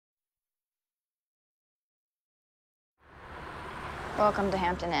Welcome to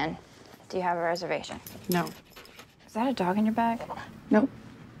Hampton Inn. Do you have a reservation? No. Is that a dog in your bag? Nope.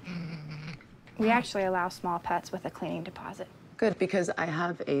 We actually allow small pets with a cleaning deposit. Good, because I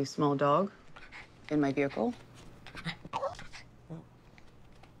have a small dog in my vehicle.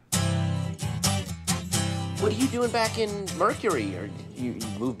 What are you doing back in Mercury? Or you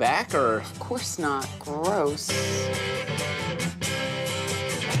move back, or? Of course not. Gross.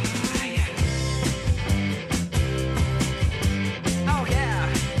 Oh, yeah.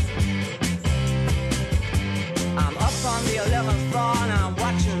 I'm up on the 11th floor and I'm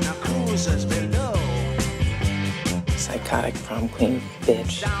watching the cruisers below. Psychotic prom queen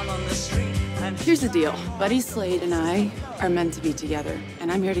bitch. Down on the street and Here's the deal. Buddy Slade and I are meant to be together,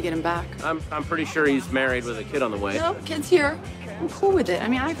 and I'm here to get him back. I'm pretty sure he's married with a kid on the way. No, kid's here. I'm cool with it. I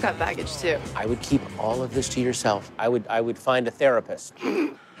mean, I've got baggage, too. I would keep all of this to yourself. I would find a therapist.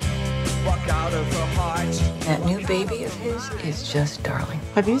 walk out of the heart. That new baby of his is just darling.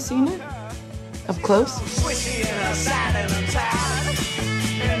 Have you seen it? Up close? Swishy in a satin and tan.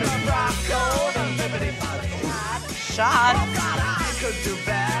 In a frock coat and liberty hat. Shot. Oh, God, I could do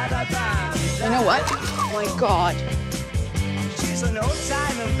better than. You know what? Oh, my God. She's an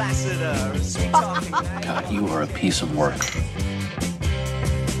old-time ambassador. Sweet talking night. God, you are a piece of work.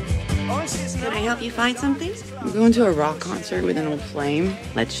 Oh, she's Can I help you find something? I'm going to a rock concert with an old flame.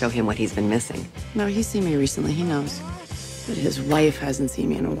 Let's show him what he's been missing. No, he's seen me recently. He knows. But his wife hasn't seen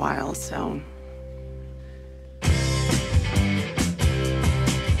me in a while, so...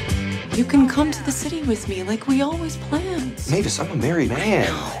 You can come to the city with me like we always planned. Mavis, I'm a married man.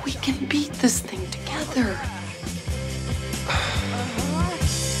 No, we can beat this thing together.